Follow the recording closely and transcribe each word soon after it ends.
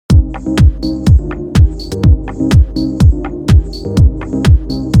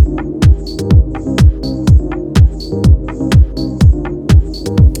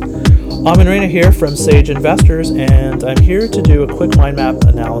I'm Rena here from Sage Investors, and I'm here to do a quick mind map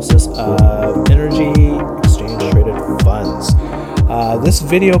analysis of energy exchange traded funds. This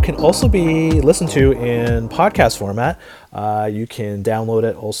video can also be listened to in podcast format. You can download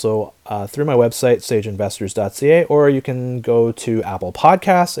it also through my website, sageinvestors.ca, or you can go to Apple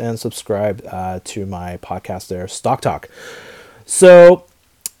Podcasts and subscribe to my podcast there, Stock Talk. So,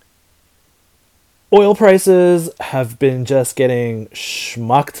 oil prices have been just getting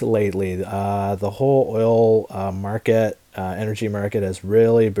schmucked lately. The whole oil market, energy market, has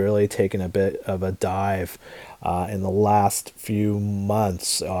really taken a bit of a dive in the last few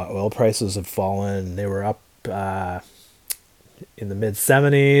months. Oil prices have fallen. They were up in the mid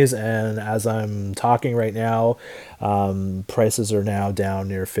 70s, and as I'm talking right now, prices are now down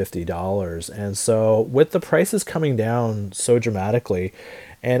near $50. And so with the prices coming down so dramatically,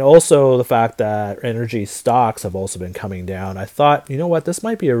 and also the fact that energy stocks have also been coming down, I thought, you know what, this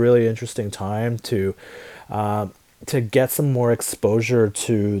might be a really interesting time to get some more exposure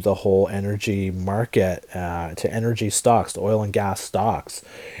to the whole energy market, to energy stocks, to oil and gas stocks.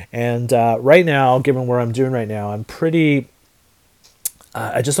 And right now, given where I'm doing right now, I'm pretty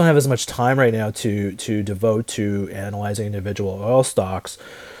I just don't have as much time right now to devote to analyzing individual oil stocks.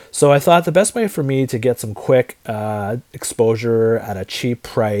 So I thought the best way for me to get some quick exposure at a cheap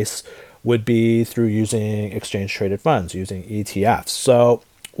price would be through using exchange traded funds, using ETFs. So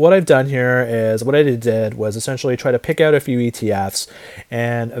what I've done here is, what I did was essentially try to pick out a few ETFs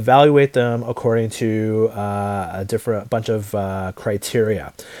and evaluate them according to a bunch of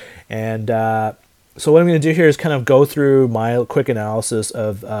criteria. And so what I'm going to do here is kind of go through my quick analysis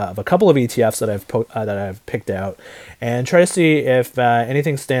of a couple of ETFs that I've picked out, and try to see if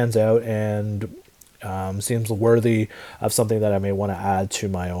anything stands out and seems worthy of something that I may want to add to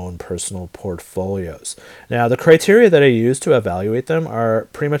my own personal portfolios. Now, the criteria that I use to evaluate them are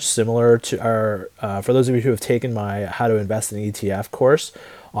pretty much similar to for those of you who have taken my How to Invest in ETF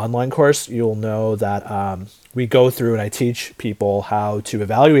online course, you'll know that we go through and I teach people how to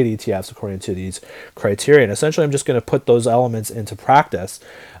evaluate ETFs according to these criteria. And essentially, I'm just going to put those elements into practice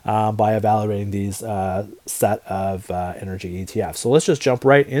by evaluating these set of energy ETFs. So let's just jump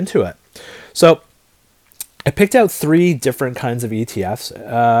right into it. So I picked out three different kinds of ETFs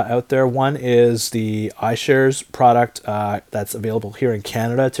out there. One is the iShares product that's available here in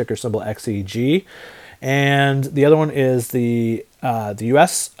Canada, ticker symbol XEG. And the other one is the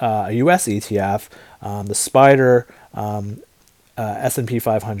US ETF, the Spider S&P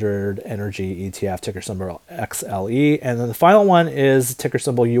 500 Energy ETF, ticker symbol XLE, and then the final one is ticker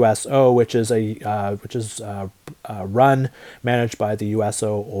symbol USO, which is managed by the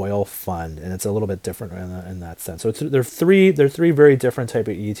USO Oil Fund, and it's a little bit different in that sense. So they're three very different type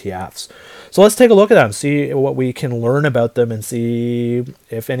of ETFs. So let's take a look at them, see what we can learn about them, and see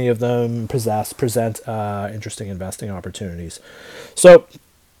if any of them present interesting investing opportunities. So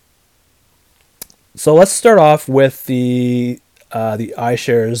let's start off with the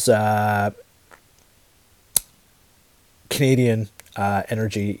iShares Canadian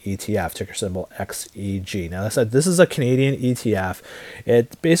Energy ETF, ticker symbol XEG. Now, as I said, this is a Canadian ETF.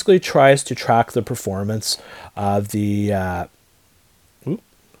 It basically tries to track the performance of the.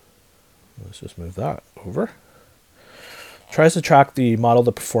 Let's just move that over. Tries to track the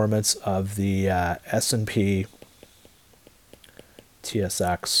performance of the S&P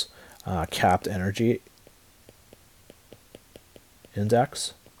TSX capped energy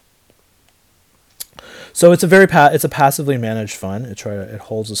index. So it's a passively managed fund. It tries to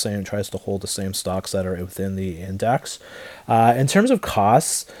hold the same stocks that are within the index. In terms of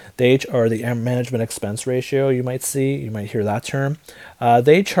costs, or the management expense ratio, you might hear that term.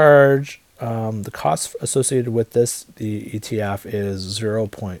 They charge the cost associated with the ETF is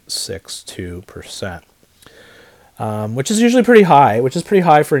 0.62%, which is usually pretty high,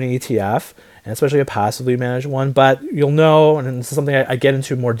 for an ETF, and especially a passively managed one. But you'll know, and this is something I get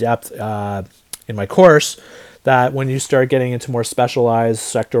into more depth in my course, that when you start getting into more specialized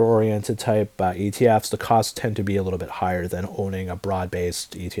sector-oriented type ETFs, the costs tend to be a little bit higher than owning a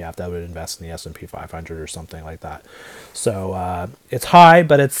broad-based ETF that would invest in the S&P 500 or something like that. So it's high,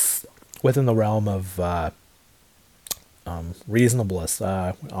 but it's within the realm of reasonableness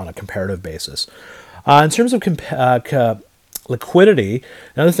on a comparative basis. In terms of Liquidity.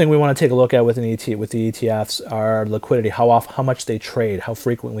 Another thing we want to take a look at with with the ETFs are liquidity, how much they trade, how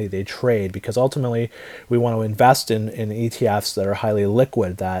frequently they trade, because ultimately we want to invest in ETFs that are highly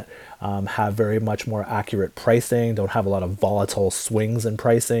liquid, that have very much more accurate pricing, don't have a lot of volatile swings in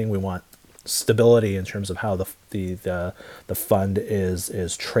pricing. We want stability in terms of how the fund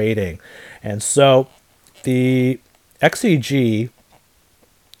is trading. And so the XEG,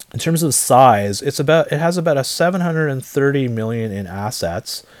 in terms of size, it has about a 730 million in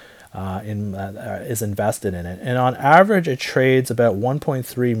assets is invested in it, and on average it trades about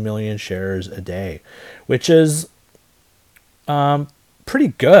 1.3 million shares a day, which is pretty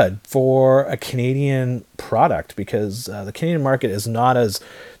good for a Canadian product, because the Canadian market is not as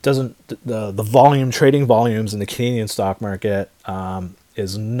doesn't the trading volumes in the Canadian stock market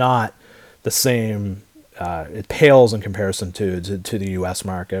is not the same. It pales in comparison to the U.S.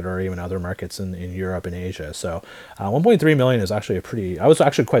 market or even other markets in Europe and Asia. So 1.3 million is actually I was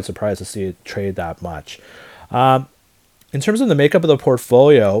actually quite surprised to see it trade that much. In terms of the makeup of the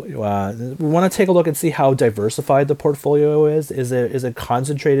portfolio, we want to take a look and see how diversified the portfolio is. Is it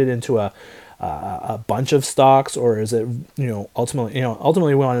concentrated into a bunch of stocks, or is it,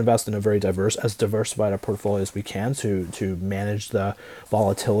 ultimately we want to invest in a very diversified a portfolio as we can to manage the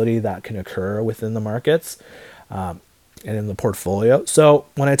volatility that can occur within the markets and in the portfolio. So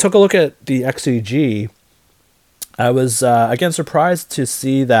when I took a look at the XEG, I was again surprised to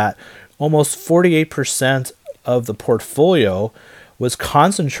see that almost 48% of the portfolio was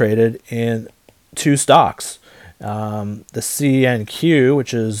concentrated in two stocks. The CNQ,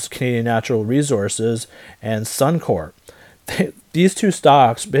 which is Canadian Natural Resources, and Suncor. These two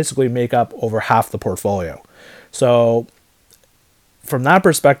stocks basically make up over half the portfolio. So from that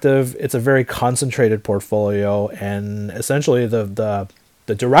perspective, it's a very concentrated portfolio, and essentially the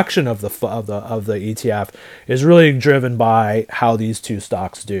direction of the ETF is really driven by how these two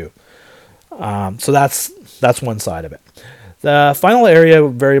stocks do. So that's one side of it. The final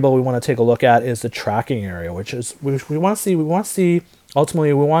variable we want to take a look at is the tracking area, which we want to see.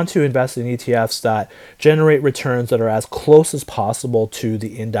 Ultimately, we want to invest in ETFs that generate returns that are as close as possible to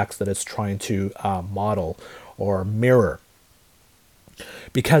the index that it's trying to model or mirror.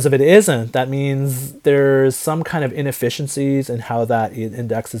 Because if it isn't, that means there's some kind of inefficiencies in how that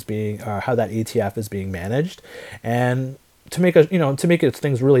index is being, or how that ETF is being managed. And to make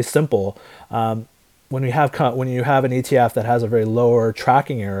things really simple, when you have an ETF that has a very lower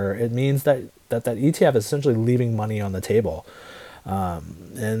tracking error, it means that ETF is essentially leaving money on the table.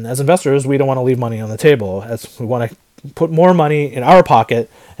 And as investors, we don't want to leave money on the table, as we want to put more money in our pocket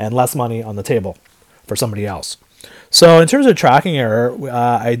and less money on the table for somebody else. So in terms of tracking error,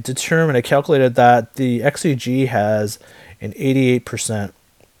 I calculated that the XEG has an 88%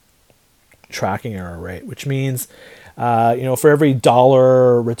 tracking error rate, which means for every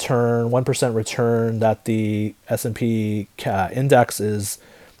dollar return, 1% return that the S&P index is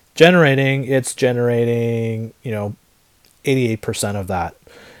generating, it's generating 88% of that.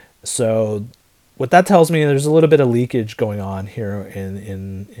 So what that tells me, there's a little bit of leakage going on here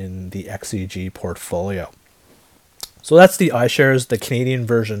in the XEG portfolio. So that's the iShares, the Canadian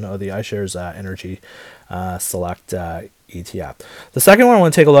version of the iShares Energy Select ETF. The second one I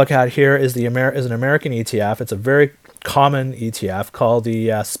want to take a look at here is an American ETF. It's a very common ETF called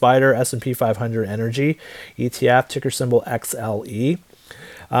the Spider S&P 500 Energy ETF, ticker symbol XLE.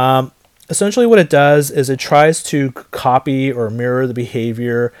 Essentially what it does is it tries to copy or mirror the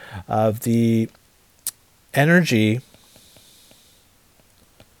behavior of the energy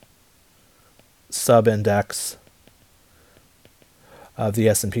sub-index of the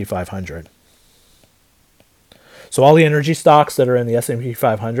S&P 500. So all the energy stocks that are in the S&P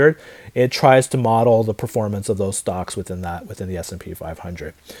 500, it tries to model the performance of those stocks within the S&P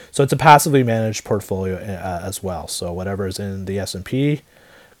 500. So it's a passively managed portfolio as well. So whatever is in the S&P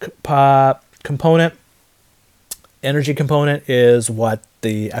component, energy component, is what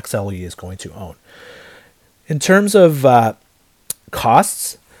the XLE is going to own. In terms of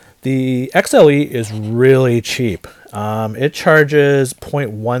costs, the XLE is really cheap. It charges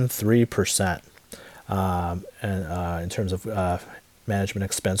 0.13%. In terms of management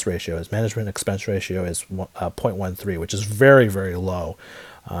expense ratio, is 0.13, which is very, very low,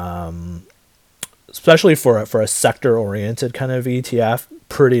 especially for a sector-oriented kind of ETF.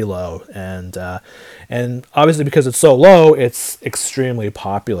 Pretty low, and obviously because it's so low, it's extremely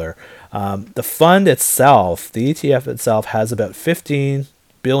popular. The fund itself, the ETF itself, has about $15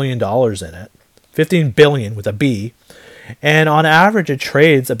 billion in it, 15 billion with a B. And on average, it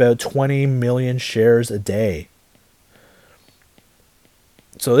trades about 20 million shares a day.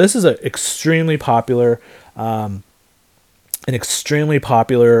 So this is extremely popular. an extremely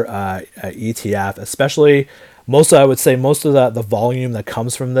popular ETF, especially I would say most of the volume that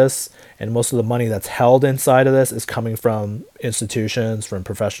comes from this and most of the money that's held inside of this is coming from institutions, from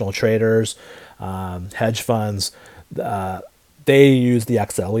professional traders, hedge funds. They use the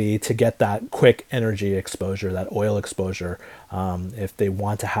XLE to get that quick energy exposure, that oil exposure, if they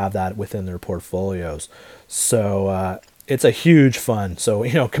want to have that within their portfolios. So it's a huge fund.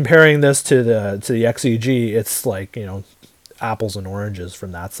 So comparing this to the XEG, it's like apples and oranges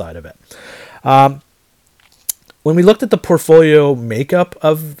from that side of it. When we looked at the portfolio makeup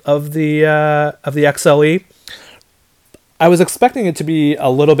of the XLE, I was expecting it to be a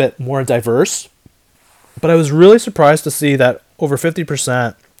little bit more diverse, but I was really surprised to see that over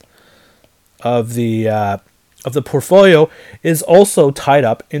 50% of the portfolio is also tied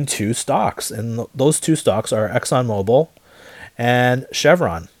up in two stocks, and those two stocks are ExxonMobil and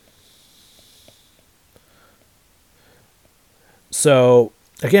Chevron. So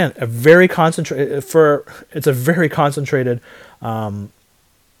again, a very concentrated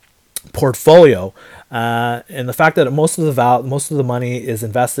portfolio, and the fact that most of the money is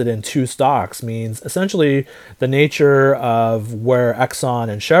invested in two stocks means essentially the nature of where Exxon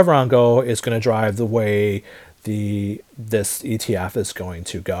and Chevron go is going to drive the way this ETF is going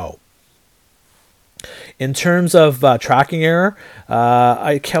to go. In terms of tracking error,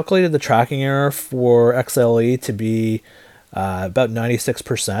 I calculated the tracking error for XLE to be about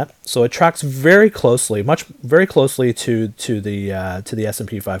 96%. So it tracks very closely to the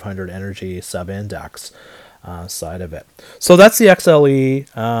S&P 500 energy sub-index side of it. So that's the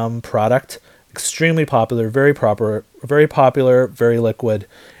XLE product. Extremely popular, very popular, very liquid,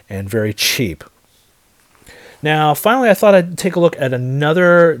 and very cheap. Now, finally, I thought I'd take a look at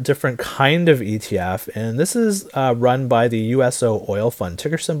another different kind of ETF, and this is run by the USO Oil Fund,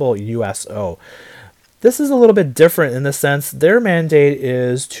 ticker symbol USO. This is a little bit different in the sense their mandate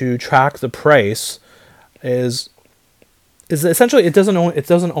is to track the price. Is essentially it doesn't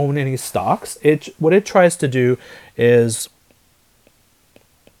own any stocks. What it tries to do is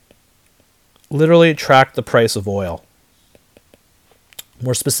literally track the price of oil.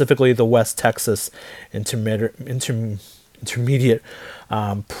 More specifically, the West Texas intermediate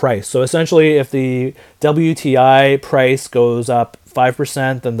price. So essentially, if the WTI price goes up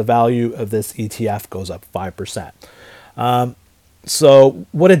 5%, then the value of this ETF goes up 5%. So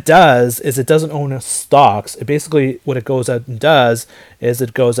what it does is it doesn't own stocks. It basically, what it goes out and does is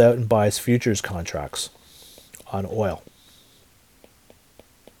it goes out and buys futures contracts on oil.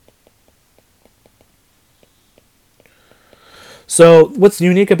 So what's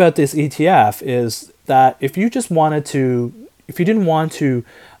unique about this ETF is that if you didn't want to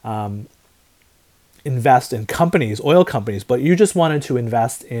invest in oil companies, but you just wanted to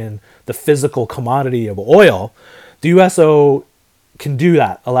invest in the physical commodity of oil, the USO can do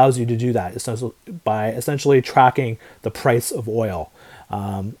that, allows you to do that by essentially tracking the price of oil.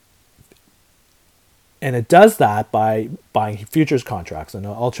 And it does that by buying futures contracts. And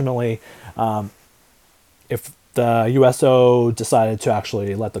ultimately, if the USO decided to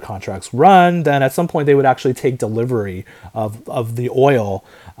actually let the contracts run, then at some point they would actually take delivery of the oil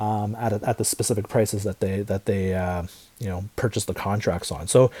at the specific prices that they purchase the contracts on.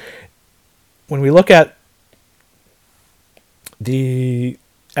 So when we look at the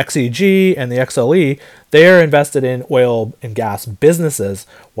XEG and the XLE, they are invested in oil and gas businesses,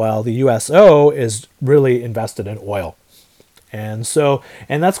 while the USO is really invested in oil. And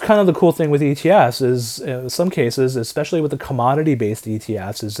that's kind of the cool thing with ETFs is in some cases, especially with the commodity-based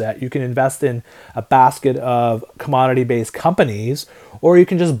ETFs, is that you can invest in a basket of commodity-based companies, or you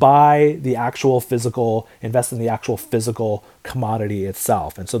can just invest in the actual physical commodity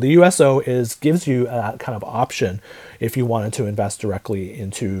itself. And so the USO gives you that kind of option if you wanted to invest directly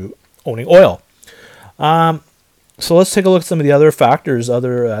into owning oil. So let's take a look at some of the other factors,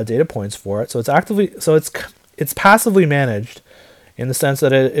 other data points for it. So it's passively managed in the sense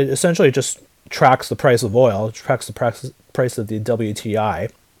that it essentially just tracks the price of oil, it tracks the price of the WTI.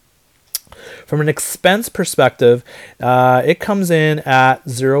 From an expense perspective, it comes in at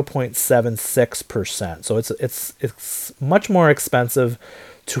 0.76%. So it's much more expensive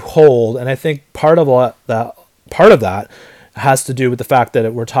to hold, and I think part of that has to do with the fact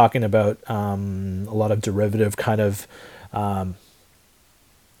that we're talking about a lot of derivative kind of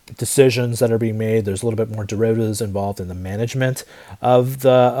decisions that are being made. There's a little bit more derivatives involved in the management of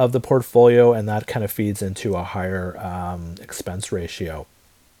the portfolio, and that kind of feeds into a higher expense ratio.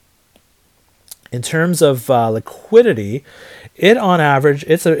 In terms of liquidity, it on average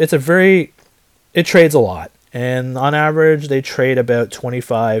it trades a lot, and on average they trade about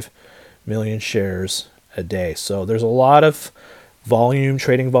 25 million shares a day. So there's a lot of volume,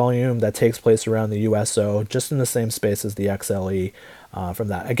 trading volume that takes place around the USO, just in the same space as the XLE. From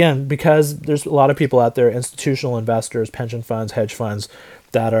that, again, because there's a lot of people out there, institutional investors, pension funds, hedge funds,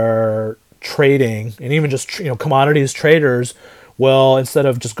 that are trading, and even just commodities traders will, instead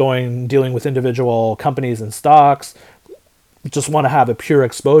of just going dealing with individual companies and stocks, just want to have a pure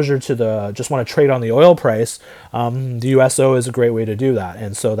exposure to just want to trade on the oil price. The USO is a great way to do that,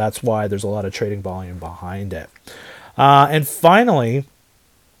 and so that's why there's a lot of trading volume behind it. And finally,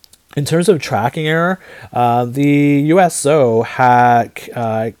 in terms of tracking error, the USO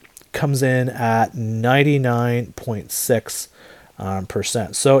comes in at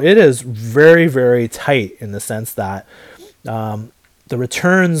 99.6%. So it is very, very tight in the sense that the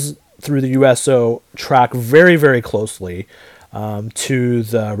returns through the USO track very, very closely to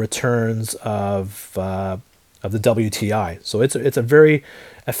the returns of the WTI. So it's a very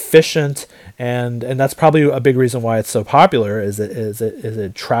efficient, and that's probably a big reason why it's so popular, is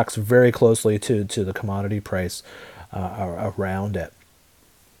it tracks very closely to the commodity price around it.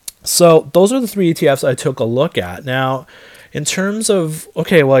 So those are the three ETFs I took a look at. Now, in terms of next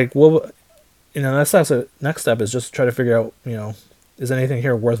step is just try to figure out, is anything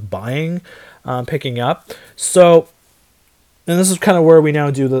here worth buying, picking up. So, and this is kind of where we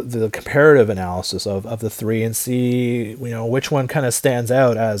now do the comparative analysis of the three and see, which one kind of stands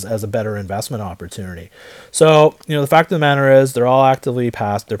out as a better investment opportunity. So, the fact of the matter is they're all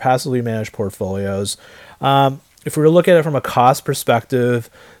they're passively managed portfolios. If we were to look at it from a cost perspective,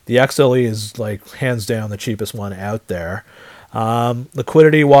 the XLE is like hands down the cheapest one out there.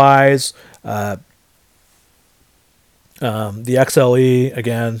 Liquidity wise, the XLE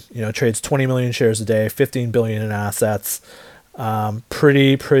again, trades 20 million shares a day, 15 billion in assets.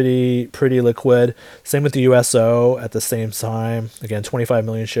 Pretty liquid. Same with the USO at the same time. Again, 25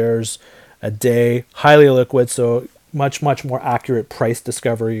 million shares a day, highly liquid. So much more accurate price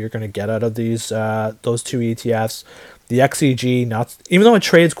discovery you're going to get out of those two ETFs. The XEG, even though it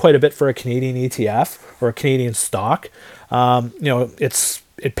trades quite a bit for a Canadian ETF or a Canadian stock,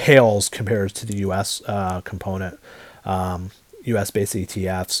 it pales compared to the US component, US based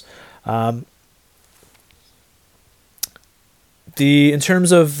ETFs. In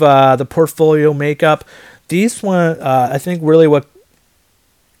terms of the portfolio makeup, these one I think really what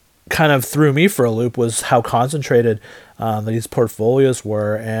kind of threw me for a loop was how concentrated these portfolios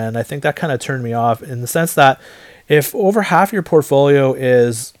were, and I think that kind of turned me off in the sense that if over half your portfolio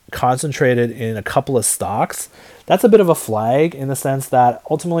is concentrated in a couple of stocks, that's a bit of a flag in the sense that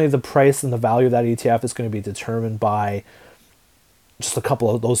ultimately the price and the value of that ETF is going to be determined by just a couple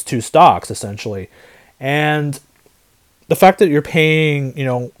of those two stocks essentially. And the fact that you're paying,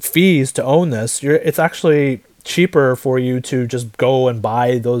 fees to own this, it's actually cheaper for you to just go and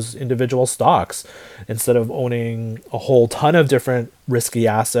buy those individual stocks instead of owning a whole ton of different risky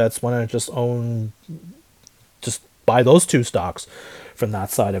assets. Why not just buy those two stocks from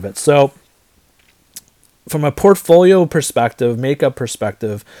that side of it? So from a portfolio perspective, makeup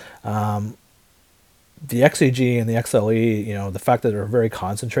perspective, the XEG and the XLE, the fact that they're very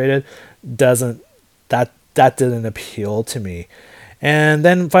concentrated didn't appeal to me. And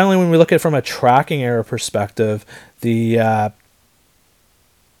then finally, when we look at it from a tracking error perspective, the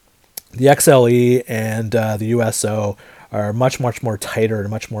XLE and the USO are much more tighter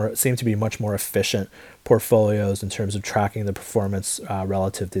and seem to be much more efficient portfolios in terms of tracking the performance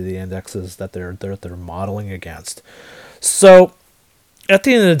relative to the indexes that they're modeling against. So at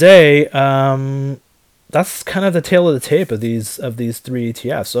the end of the day, that's kind of the tail of the tape of these three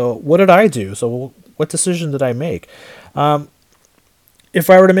ETFs. So what did I do? So what decision did I make? If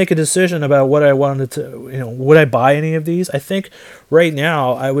I were to make a decision about what I wanted to, would I buy any of these? I think right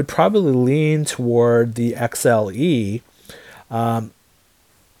now I would probably lean toward the XLE,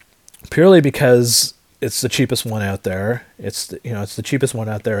 purely because it's the cheapest one out there. It's the cheapest one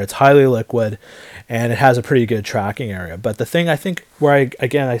out there. It's highly liquid, and it has a pretty good tracking area. But the thing I think where where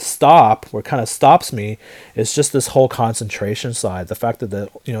it kind of stops me is just this whole concentration side. The fact that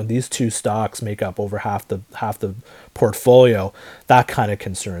these two stocks make up over half the portfolio, that kind of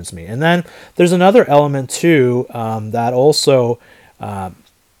concerns me. And then there's another element too that also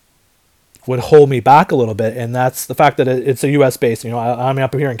would hold me back a little bit, and that's the fact that it's a U.S. based. I'm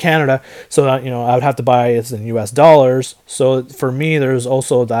up here in Canada, so that, I would have to buy it in U.S. dollars. So for me, there's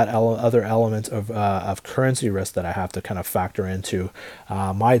also that other element of currency risk that I have to kind of factor into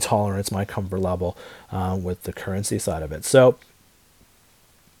my tolerance, my comfort level with the currency side of it. So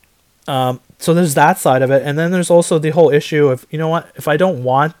there's that side of it, and then there's also the whole issue of if I don't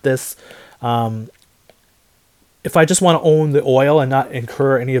want this if I just want to own the oil and not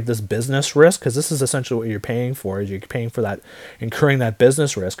incur any of this business risk, because this is essentially what you're paying for, is you're paying for that, incurring that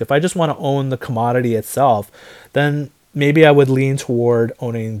business risk. If I just want to own the commodity itself, then maybe I would lean toward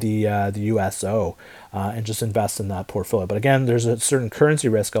owning the USO and just invest in that portfolio. But again, there's a certain currency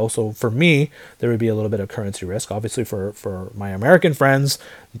risk. Also, for me, there would be a little bit of currency risk. Obviously, for my American friends,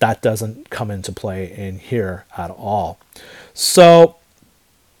 that doesn't come into play in here at all. So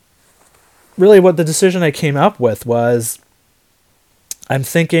really what the decision I came up with was, I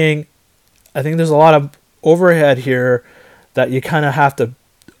think there's a lot of overhead here that you kind of have to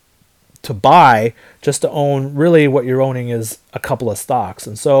buy just to own. Really what you're owning is a couple of stocks.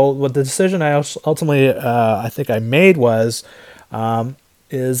 And so what the decision I ultimately I think I made was,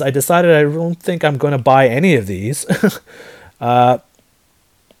 is I decided I don't think I'm going to buy any of these.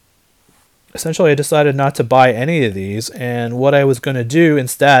 Essentially, I decided not to buy any of these, and what I was going to do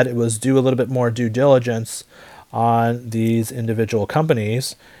instead was do a little bit more due diligence on these individual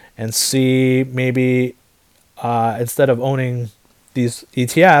companies and see maybe instead of owning these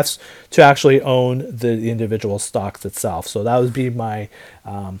ETFs, to actually own the individual stocks itself. So that would be my,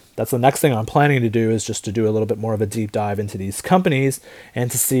 that's the next thing I'm planning to do, is just to do a little bit more of a deep dive into these companies and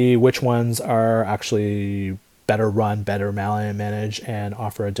to see which ones are actually better run, better managed, and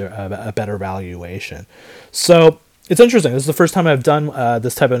offer a better valuation. So it's interesting. This is the first time I've done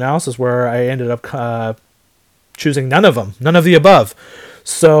this type of analysis where I ended up choosing none of them, none of the above.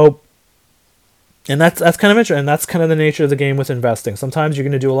 So, and that's kind of interesting, and that's kind of the nature of the game with investing. Sometimes you're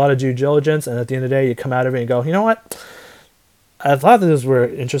going to do a lot of due diligence, and at the end of the day, you come out of it and go, you know what? I thought these were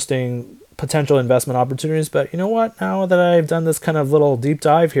interesting potential investment opportunities, but you know what? Now that I've done this kind of little deep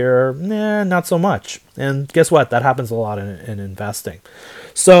dive here, not so much. And guess what? That happens a lot in investing.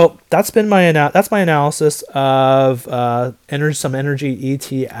 So that's been my analysis of some energy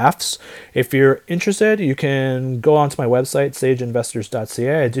ETFs. If you're interested, you can go onto my website,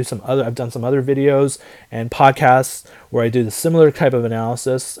 sageinvestors.ca. I've done some other videos and podcasts where I do the similar type of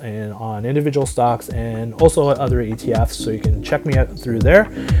analysis and on individual stocks and also other ETFs. So you can check me out through there.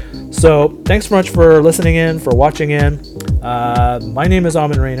 So thanks so much for listening in, for watching in. My name is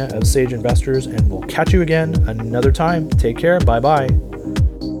Amin Reina of Sage Investors, and we'll catch you again another time. Take care. Bye-bye.